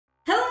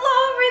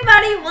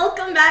everybody,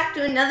 welcome back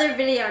to another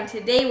video, and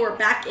today we're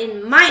back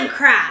in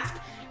Minecraft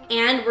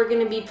and we're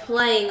gonna be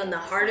playing on the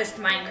hardest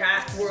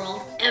Minecraft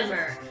world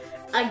ever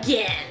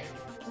again.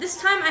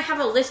 This time I have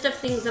a list of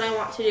things that I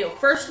want to do.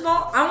 First of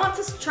all, I want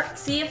to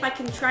see if I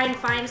can try and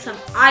find some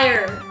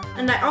iron,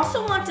 and I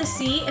also want to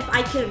see if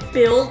I can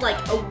build like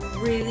a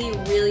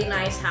really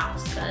nice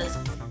house, because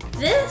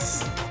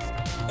this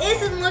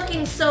isn't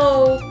looking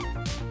so,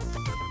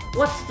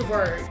 what's the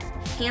word,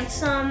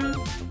 handsome,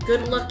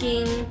 good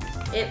looking.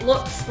 It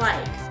looks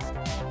like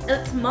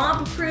it's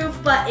mob proof,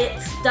 but it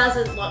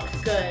doesn't look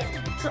good.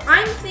 So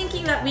I'm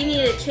thinking that we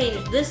need to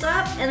change this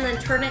up and then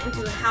turn it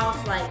into a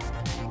house like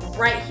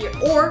right here.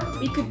 Or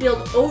we could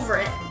build over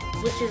it,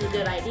 which is a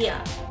good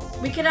idea.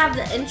 We could have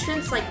the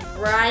entrance like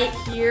right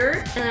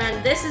here, and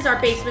then this is our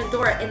basement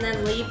door, and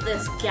then leave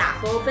this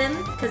gap open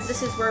because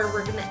this is where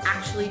we're gonna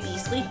actually be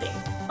sleeping.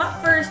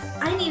 But first,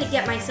 I need to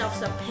get myself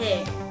some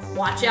pig.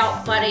 Watch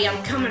out, buddy,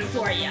 I'm coming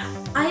for you.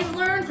 I've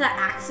learned that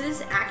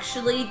axes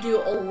actually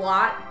do a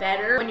lot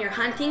better when you're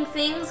hunting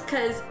things,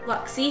 because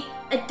look, see,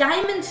 a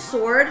diamond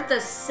sword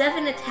does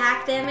 7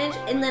 attack damage,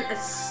 and then a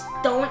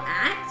stone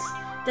axe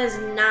does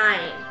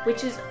 9,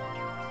 which is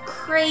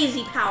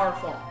crazy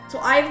powerful. So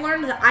I've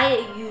learned that I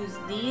use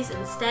these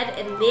instead,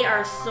 and they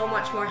are so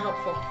much more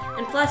helpful.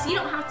 And plus, you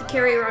don't have to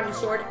carry around a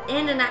sword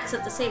and an axe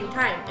at the same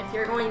time. If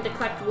you're going to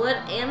collect wood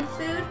and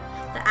food,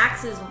 the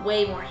axe is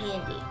way more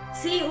handy.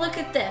 See, look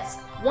at this.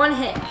 1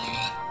 hit.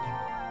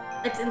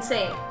 It's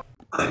insane.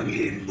 I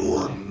need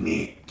more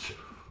meat.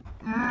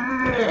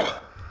 I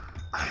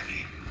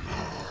need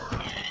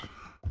more.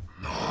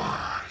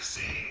 I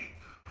see.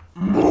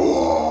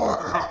 More.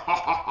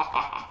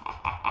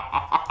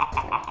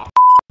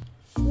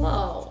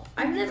 Whoa,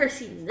 I've never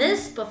seen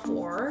this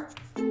before.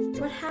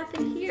 What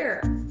happened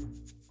here?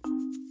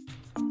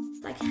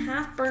 It's like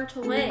half burnt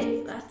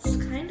away. That's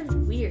kind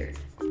of weird.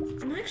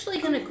 I'm actually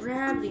gonna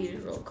grab these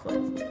real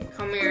quick.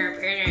 Come here,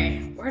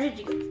 Penny. Where did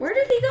you go? Where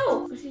did he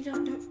go? Was he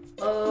down?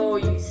 Oh,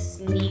 you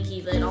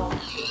sneaky little.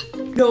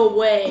 No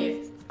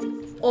way.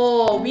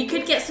 Oh, we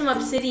could get some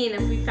obsidian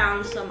if we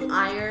found some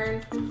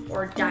iron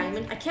or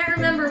diamond. I can't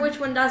remember which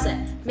one does it.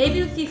 Maybe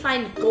if you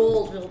find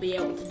gold, we'll be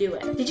able to do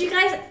it. Did you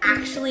guys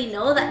actually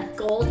know that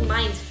gold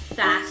mines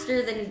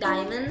faster than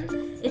diamond?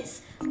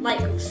 It's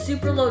like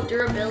super low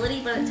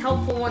durability, but it's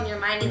helpful when you're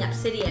mining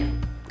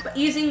obsidian. But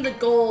using the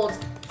gold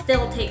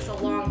still takes a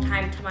long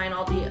time to mine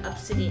all the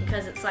obsidian,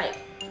 because it's like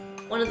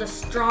one of the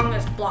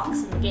strongest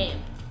blocks in the game.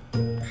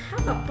 I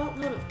have a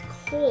buttload of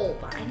coal,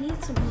 but I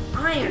need some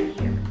iron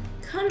here.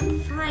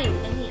 Couldn't find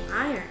any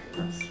iron.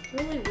 That's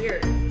really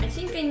weird. I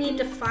think I need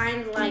to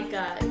find like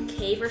a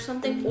cave or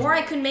something, or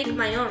I could make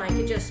my own. I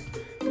could just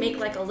make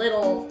like a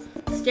little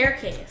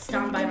staircase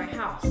down by my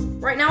house.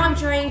 Right now I'm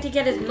trying to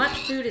get as much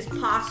food as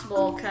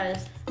possible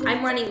because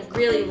I'm running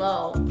really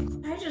low.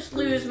 I just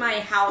lose my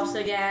house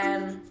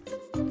again.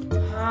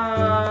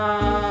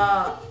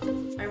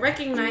 I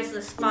recognize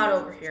this spot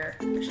over here.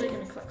 I'm actually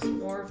gonna collect some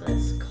more of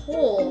this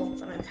coal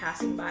that I'm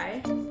passing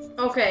by.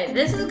 Okay,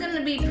 this is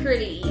gonna be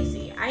pretty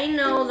easy. I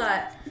know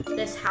that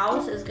this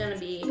house is gonna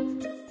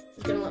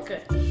look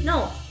good.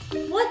 No,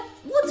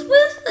 what's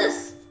with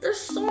this? There's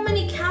so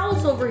many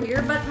cows over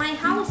here, but my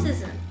house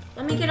isn't.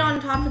 Let me get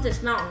on top of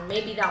this mountain.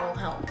 Maybe that will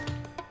help.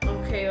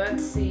 Okay,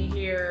 let's see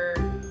here.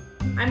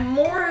 I'm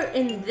more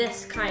in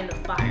this kind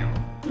of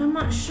biome. I'm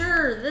not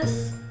sure.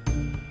 This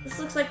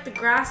looks like the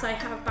grass I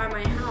have by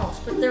my house,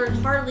 but there's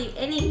hardly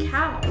any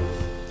cows.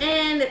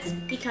 And it's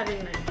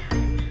becoming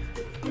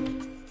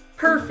nighttime.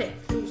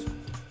 Perfect.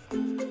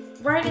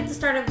 Right at the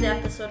start of the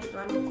episode,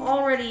 I'm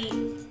already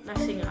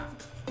messing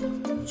up.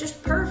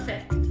 Just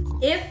perfect.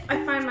 If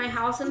I find my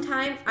house in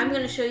time, I'm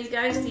going to show you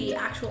guys the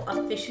actual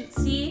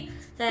efficiency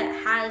that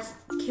it has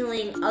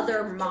killing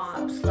other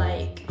mobs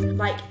like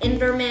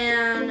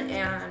Enderman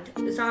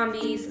and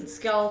zombies and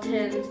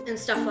skeletons and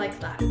stuff like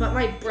that. But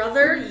my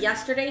brother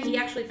yesterday, he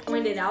actually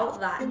pointed out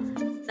that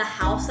the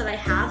house that I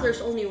have,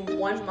 there's only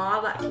one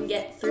mob that can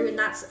get through, and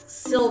that's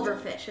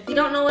silverfish. If you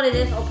don't know what it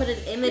is, I'll put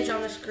an image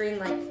on the screen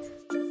like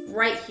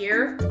right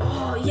here.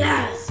 Oh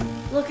yes,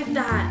 look at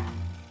that.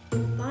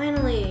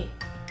 Finally.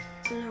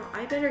 So now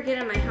I better get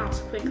in my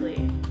house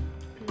quickly.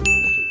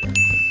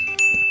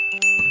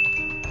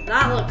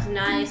 That looks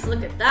nice.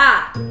 Look at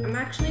that. I'm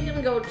actually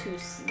gonna go to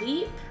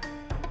sleep.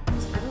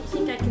 I don't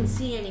think I can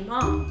see any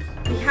mobs.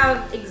 We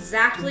have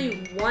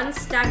exactly 1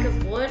 stack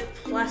of wood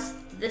plus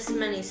this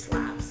many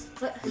slabs.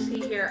 Let's see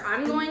here.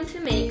 I'm going to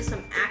make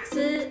some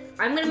axes.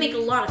 I'm gonna make a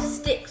lot of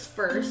sticks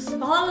first.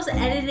 While I was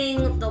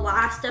editing the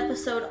last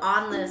episode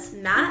on this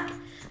map,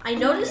 I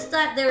noticed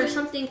that there was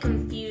something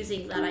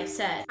confusing that I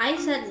said. I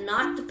said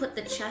not to put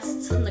the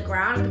chests on the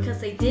ground because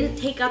they didn't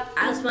take up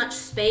as much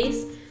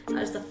space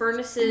as the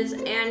furnaces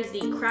and the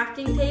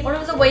crafting table. One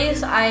of the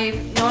ways I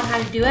know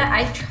how to do it,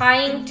 I'm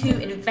trying to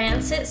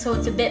advance it so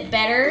it's a bit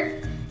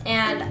better,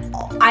 and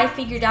I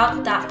figured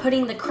out that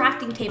putting the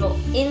crafting table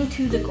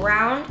into the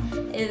ground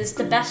is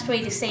the best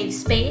way to save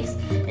space,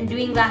 and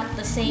doing that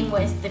the same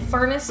with the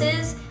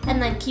furnaces,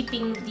 and then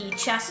keeping the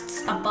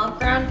chests above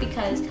ground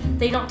because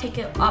they don't take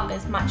up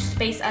as much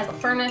space as the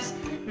furnace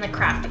and the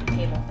crafting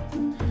table.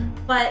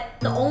 But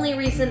the only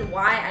reason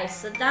why I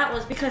said that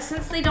was because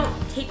since they don't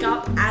take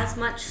up as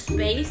much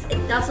space,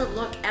 it doesn't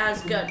look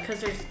as good because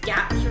there's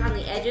gaps around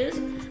the edges.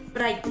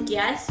 But I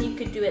guess you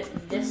could do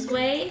it this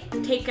way.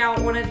 Take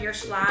out one of your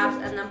slabs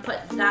and then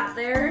put that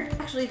there.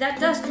 Actually, that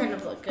does kind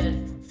of look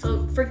good.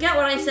 So forget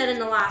what I said in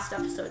the last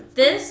episode.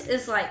 This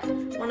is like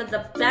one of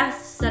the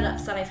best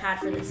setups that I've had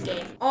for this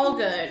game. All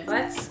good,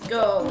 let's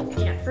go.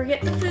 Can't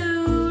forget the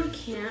food,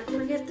 can't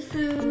forget the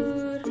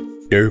food.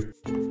 Derp,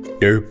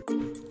 derp,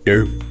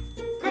 derp.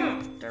 Come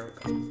on, there we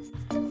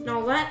go. Now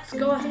let's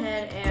go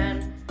ahead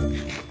and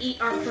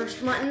eat our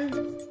first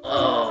mutton.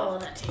 Oh,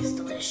 that tastes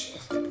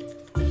delicious.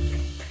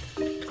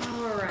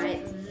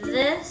 Alright,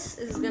 this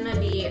is gonna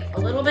be a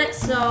little bit,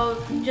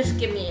 so just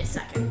give me a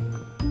second.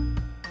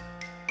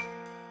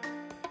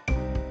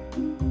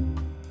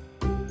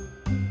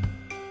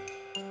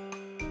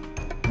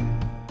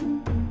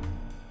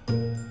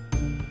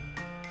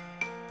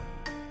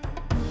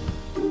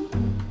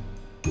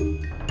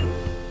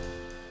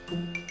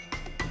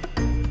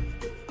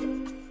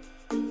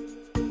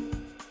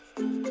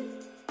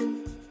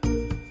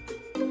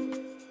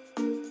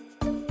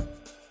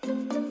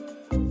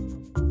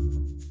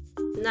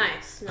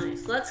 Nice,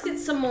 nice. Let's get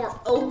some more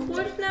oak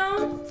wood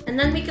now, and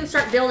then we can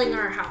start building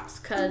our house,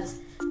 because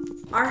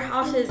our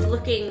house is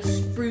looking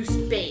spruce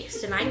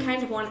based, and I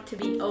kind of want it to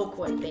be oak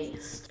wood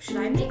based. Should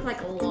I make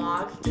like a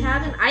log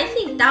cabin? I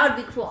think that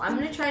would be cool. I'm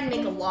gonna try and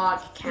make a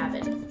log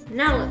cabin.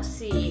 Now let's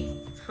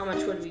see how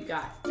much wood we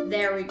got.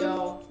 There we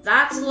go.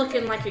 That's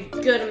looking like a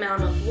good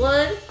amount of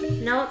wood.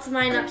 Now let's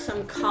mine up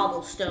some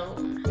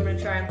cobblestone. I'm gonna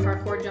try and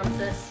parkour jump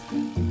this.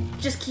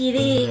 Just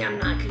kidding, I'm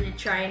not gonna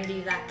try and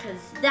do that,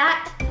 because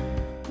that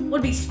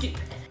would be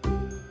stupid.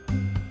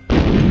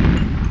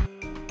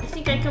 I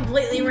think I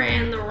completely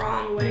ran the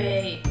wrong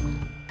way.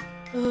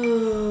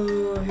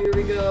 Oh, here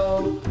we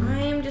go. I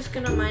am just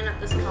gonna mine up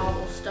this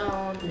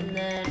cobblestone and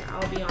then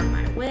I'll be on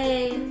my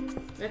way.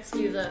 Let's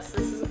do this.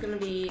 This is gonna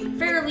be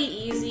fairly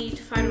easy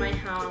to find my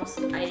house,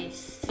 I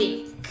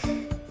think.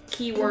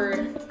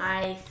 Keyword,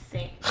 I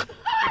think.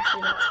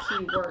 Actually, that's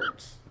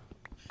keywords.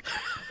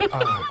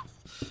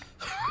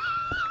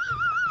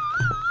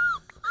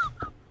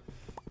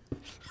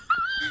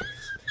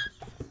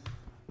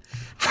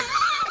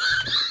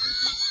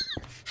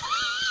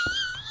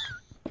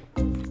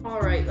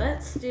 Alright,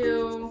 let's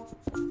do...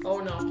 Oh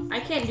no, I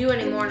can't do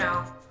anymore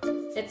now.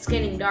 It's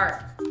getting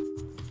dark.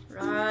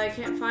 I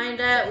can't find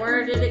it.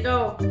 Where did it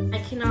go? I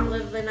cannot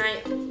live the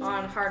night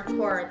on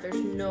hardcore. There's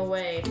no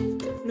way.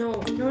 No,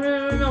 no,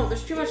 no, no, no.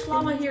 There's too much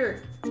lava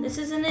here. This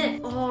isn't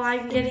it. Oh,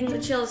 I'm getting the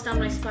chills down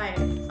my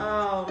spine.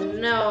 Oh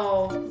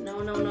no.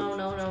 No, no, no,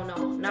 no, no,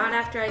 no. Not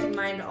after I've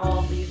mined all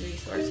of these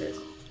resources.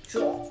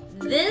 So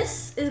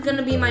this is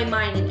gonna be my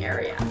mining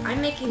area. I'm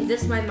making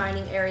this my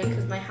mining area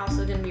because my house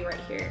is gonna be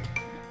right here.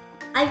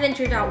 I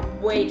ventured out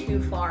way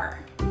too far.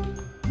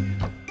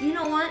 You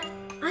know what?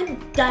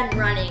 I'm done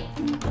running.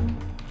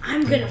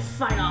 I'm gonna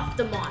fight off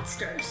the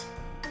monsters.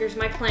 Here's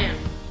my plan.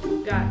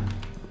 Got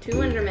 2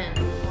 Endermen.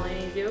 All I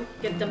need to do,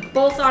 get them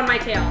both on my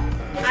tail.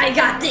 I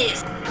got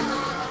this.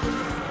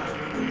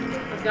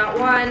 I've got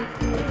one.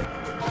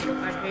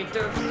 I hate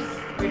this.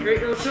 I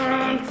hate your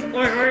sounds.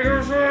 I hate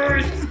your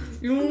face.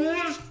 You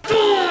must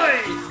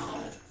die.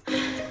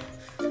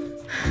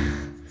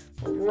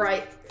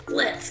 Right.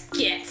 Let's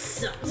get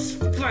some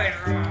spider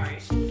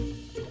eyes.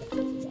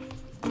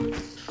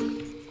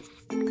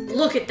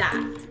 Look at that.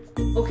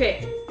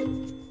 Okay.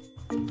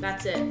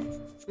 That's it.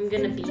 I'm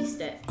gonna beast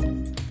it.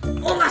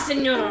 Hola,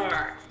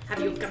 senor!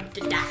 Have you come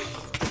to die?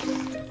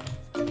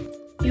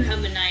 You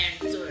have an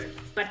iron sword,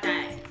 but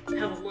I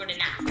have a wooden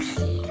axe.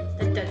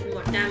 That does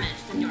more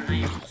damage than your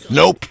iron sword.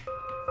 Nope.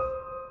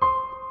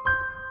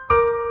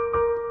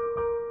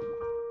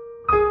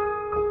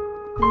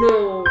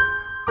 No.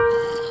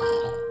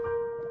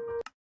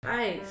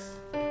 Guys,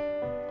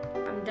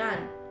 I'm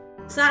done.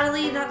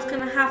 Sadly, that's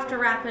gonna have to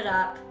wrap it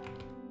up.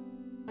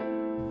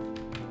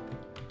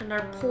 And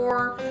our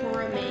poor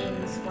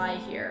remains lie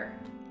here.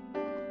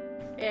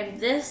 And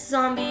this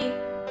zombie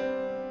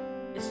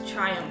is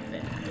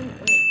triumphant. Ooh,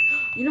 wait.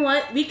 You know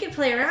what? We could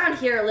play around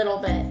here a little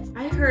bit.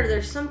 I heard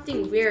there's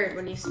something weird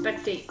when you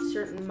spectate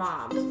certain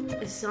mobs.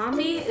 A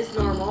zombie is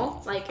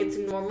normal, like it's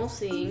a normal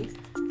scene.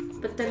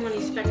 But then when you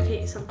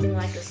spectate something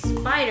like a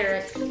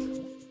spider, it's...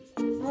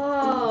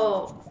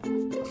 Whoa.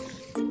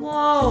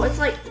 Whoa, it's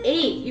like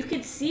 8. You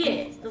can see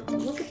it.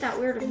 Look at that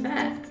weird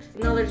effect.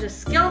 No, there's a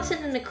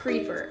skeleton and a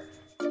creeper.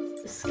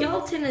 The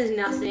skeleton is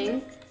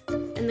nothing,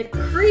 and the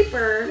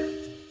creeper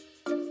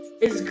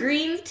is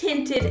green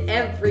tinted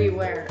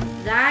everywhere.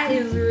 That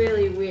is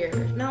really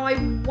weird. Now I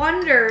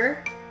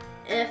wonder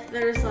if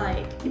there's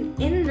like an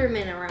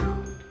Enderman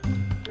around.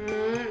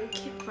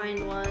 Can't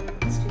find one.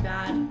 That's too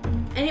bad.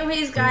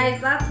 Anyways,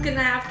 guys, that's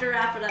gonna have to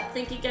wrap it up.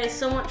 Thank you guys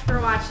so much for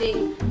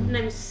watching, and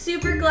I'm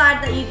super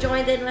glad that you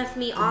joined in with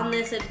me on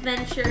this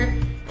adventure,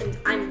 and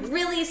I'm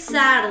really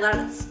sad that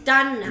it's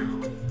done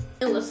now.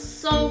 It was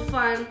so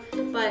fun,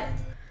 but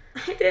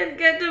I didn't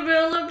get to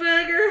build a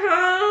bigger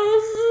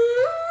house.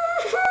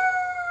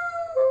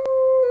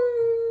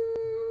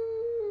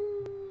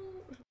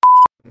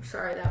 I'm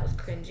sorry, that was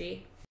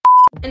cringy.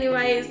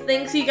 Anyways,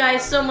 thanks you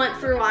guys so much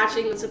for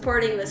watching and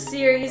supporting this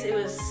series. It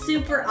was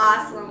super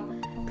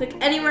awesome. Click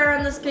anywhere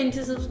on the screen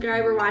to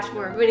subscribe or watch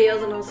more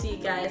videos, and I'll see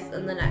you guys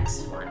in the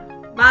next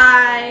one.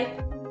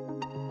 Bye!